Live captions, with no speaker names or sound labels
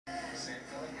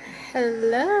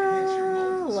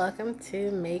Hello, welcome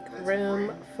to Make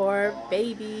Room for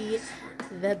Baby,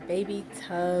 the baby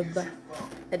tub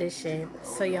edition.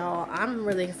 So y'all, I'm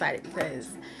really excited because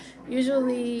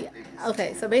usually,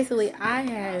 okay, so basically I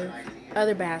have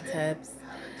other bathtubs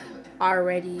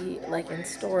already like in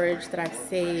storage that I've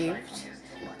saved.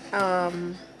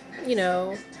 Um, you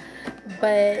know,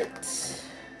 but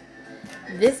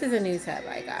this is a new tub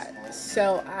I got.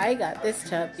 So I got this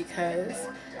tub because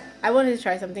I wanted to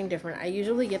try something different. I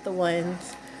usually get the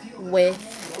ones with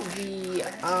the,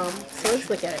 so let's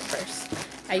look at it first.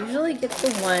 I usually get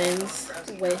the ones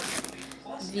with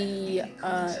the,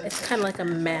 it's kind of like a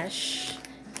mesh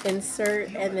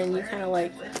insert, and then you kind of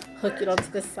like hook it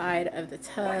onto the side of the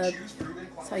tub.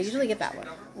 So I usually get that one.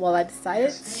 Well, I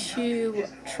decided to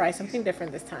try something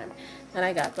different this time, and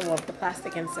I got the one with the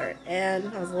plastic insert.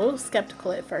 And I was a little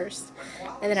skeptical at first,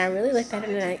 and then I really looked at it,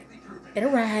 and it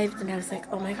arrived, and I was like,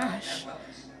 oh my gosh,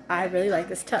 I really like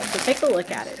this tub. So take a look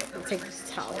at it. I'll take these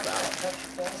towels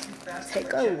out.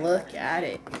 Take a look at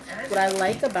it. What I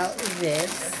like about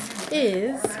this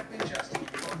is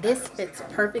this fits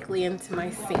perfectly into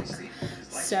my sink.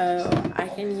 So I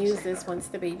can use this once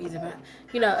the baby's about,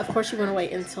 of course you want to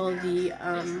wait until the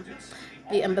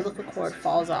umbilical cord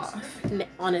falls off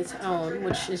on its own,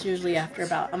 which is usually after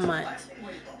about a month.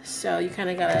 So you kind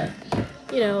of gotta,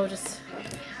 just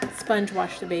sponge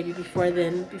wash the baby before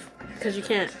then, because you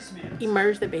can't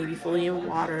immerse the baby fully in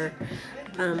water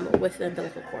with the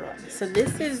umbilical cord on. So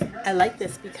I like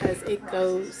this because it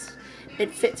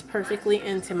fits perfectly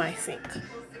into my sink.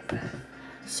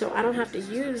 So I don't have to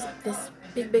use this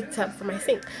big tub for my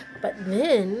sink. But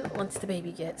then once the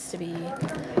baby gets to be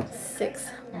 6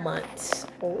 months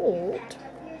old,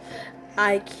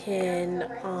 I can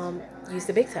use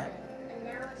the big tub.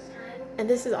 And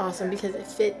this is awesome because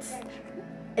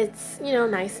it's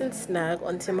nice and snug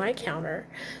onto my counter,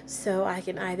 so I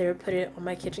can either put it on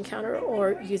my kitchen counter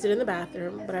or use it in the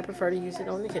bathroom, but I prefer to use it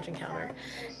on the kitchen counter.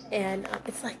 And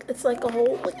it's like a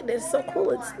whole, look at this, so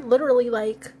cool. It's literally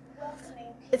like,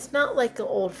 it's not like an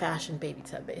old-fashioned baby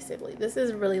tub. Basically, this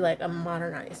is really like a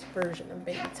modernized version of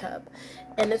baby tub,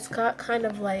 and it's got kind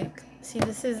of like, see,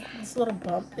 this little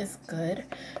bump is good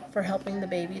for helping the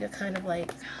baby to kind of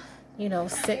like,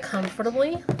 sit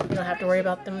comfortably. You don't have to worry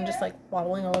about them just like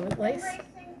wobbling all over the place.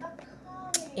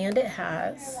 And it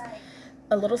has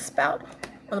a little spout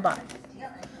on the bottom.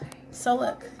 So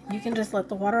look, you can just let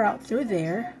the water out through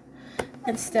there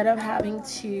instead of having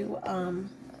to,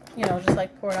 just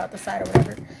like pour it out the side or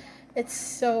whatever. It's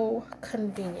so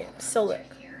convenient. So look,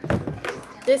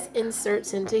 this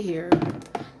inserts into here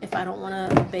if I don't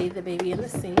want to bathe the baby in the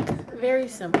sink. Very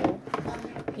simple,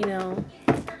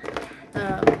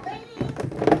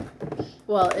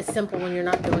 well, it's simple when you're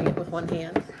not doing it with one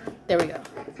hand. There we go.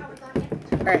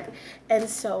 All right. And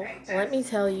so let me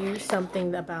tell you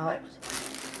something about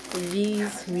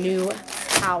these new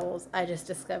towels I just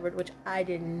discovered, which I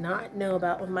did not know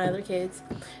about with my other kids.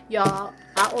 Y'all,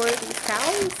 I ordered these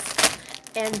towels,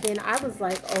 and then I was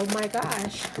like, oh my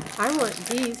gosh, I want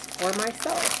these for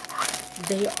myself.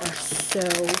 They are so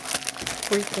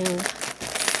freaking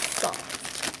soft.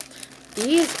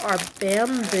 These are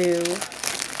bamboo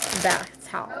bath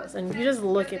towels, and you just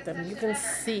look at them, you can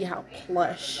see how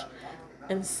plush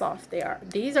and soft they are.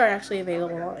 These are actually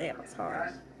available on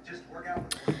Amazon.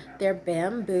 They're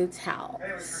bamboo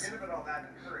towels,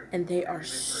 and they are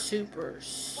super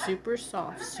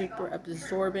soft, super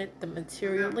absorbent. The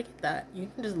material, look at that. You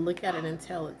can just look at it and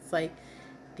tell. It's like,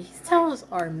 these towels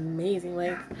are amazing.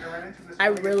 Like, I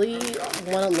really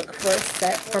want to look for a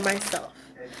set for myself.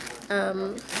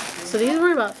 So these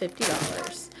were about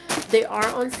 $50. They are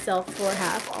on sale for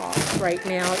half off right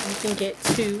now. You can get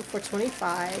 2 for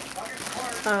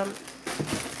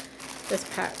 $25. This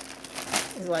pack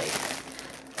is like,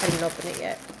 I didn't open it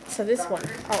yet. So this one,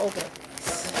 I'll open it.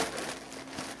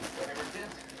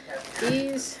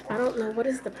 These, I don't know, what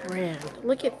is the brand?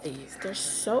 Look at these. They're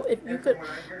so, if you could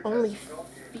only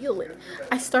feel it.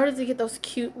 I started to get those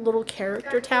cute little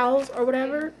character towels or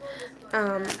whatever.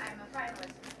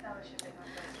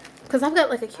 Because I've got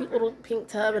like a cute little pink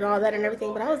tub and all that and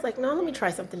everything, but I was like, no, let me try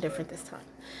something different this time.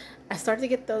 I started to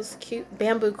get those cute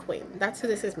Bamboo Queen. That's who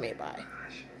this is made by.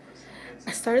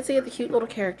 I started to get the cute little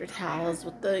character towels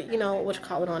with the, what you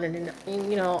call it on it, and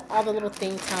all the little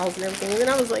thing towels and everything. And then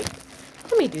I was like,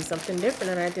 let me do something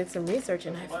different. And I did some research,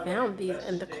 and I found these,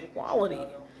 and the quality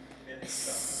is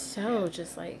so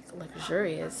just like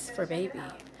luxurious for baby.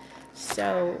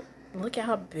 So look at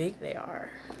how big they are.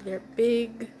 They're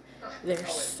big. They're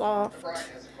soft.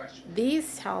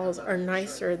 These towels are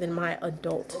nicer than my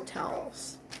adult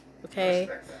towels. Okay?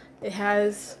 It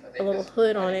has a little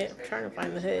hood on it. I'm trying to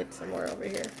find the hood somewhere over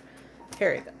here.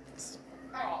 Here it goes.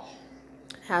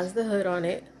 It has the hood on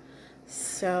it,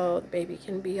 so the baby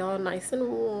can be all nice and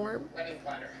warm.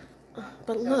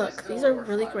 But look, these are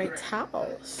really great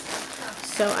towels.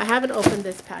 So I haven't opened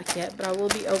this pack yet, but I will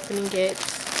be opening it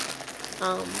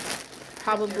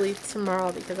probably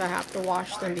tomorrow because I have to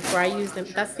wash them before I use them.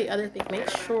 That's the other thing. Make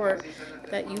sure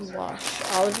that you wash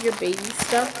all of your baby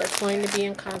stuff that's going to be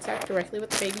in contact directly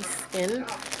with the baby's skin.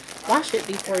 Wash it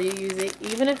before you use it.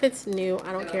 Even if it's new,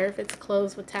 I don't care if it's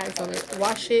clothes with tags on it.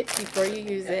 Wash it before you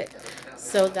use it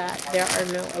so that there are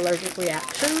no allergic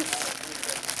reactions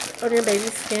on your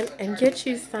baby's skin. And get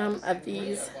you some of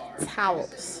these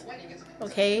towels.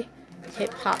 Okay?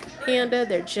 Hip Hop Panda.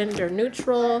 They're gender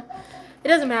neutral. It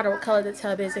doesn't matter what color the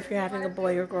tub is if you're having a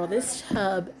boy or girl. This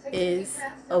tub is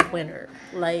a winner.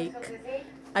 Like,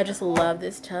 I just love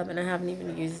this tub, and I haven't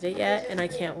even used it yet, and I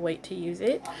can't wait to use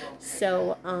it.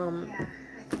 So,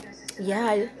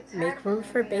 yeah, make room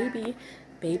for baby.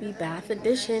 Baby bath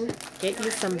edition. Get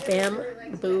you some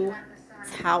bamboo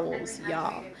towels,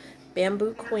 y'all.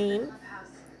 Bamboo Queen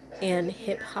and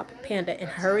Hip Hop Panda. And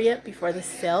hurry up before the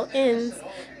sale ends,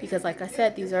 because like I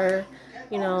said, these are,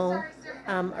 you know,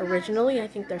 originally I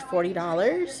think they're $40,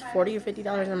 $40 or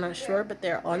 $50, I'm not sure, but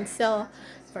they're on sale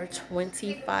for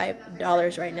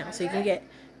 $25 right now. So you can get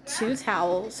 2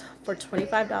 towels for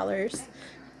 $25,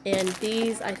 and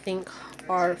these I think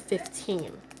are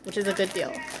 $15, which is a good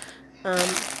deal.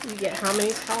 You get how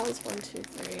many towels? 1, 2,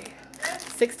 3,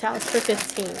 6 towels for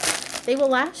 $15. They will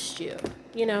last you,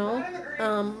 you know.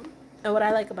 And what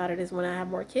I like about it is when I have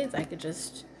more kids, I could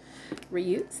just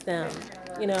reuse them,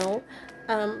 you know.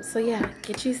 So yeah,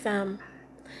 get you some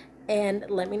and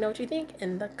let me know what you think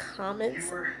in the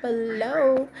comments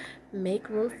below. Make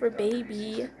room for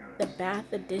baby, the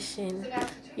bath edition.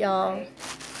 Y'all,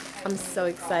 I'm so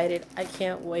excited. I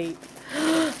can't wait.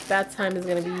 Bath time is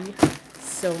gonna be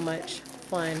so much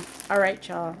fun. All right,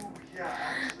 y'all,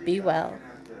 be well.